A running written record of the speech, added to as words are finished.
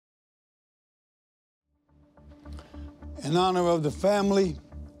In honor of the family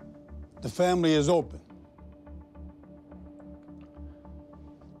is open.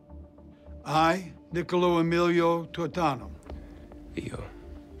 I, Niccolo Emilio Tortano. Io,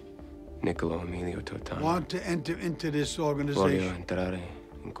 Niccolo Emilio Tortano. Want to enter into this Voglio organization entrare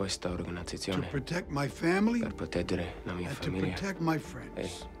in questa to organizzazione protect my family per proteggere la mia and to famiglia protect my e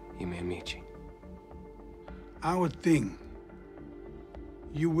friends. I miei amici. Our thing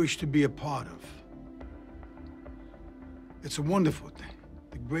you wish to be a part of. It's a wonderful thing,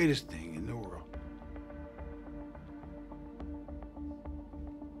 the greatest thing in the world.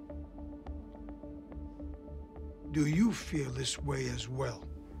 Do you feel this way as well?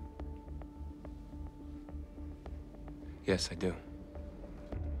 Yes, I do.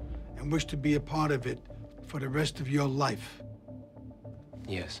 And wish to be a part of it for the rest of your life?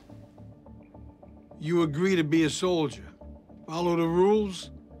 Yes. You agree to be a soldier, follow the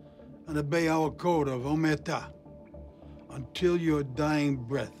rules, and obey our code of omertà until your dying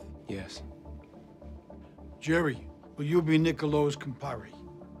breath. Yes. Jerry, will you be Niccolo's compari?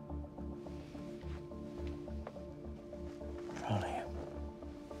 Proud of you.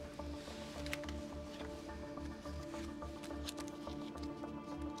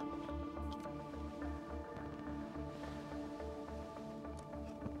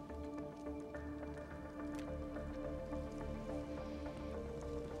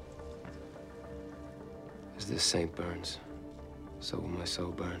 As this saint burns, so will my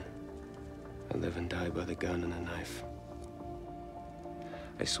soul burn. I live and die by the gun and the knife.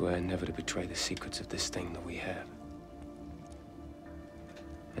 I swear never to betray the secrets of this thing that we have.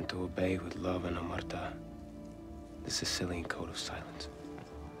 And to obey with love and omertà the Sicilian code of silence.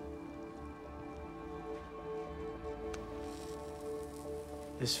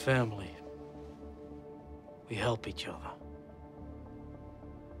 This family, we help each other.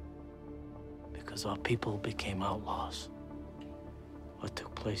 Because our people became outlaws. What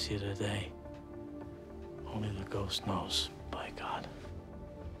took place here today, only the ghost knows, by God.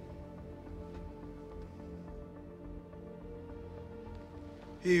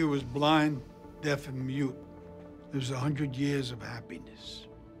 He who was blind, deaf, and mute lives 100 years of happiness.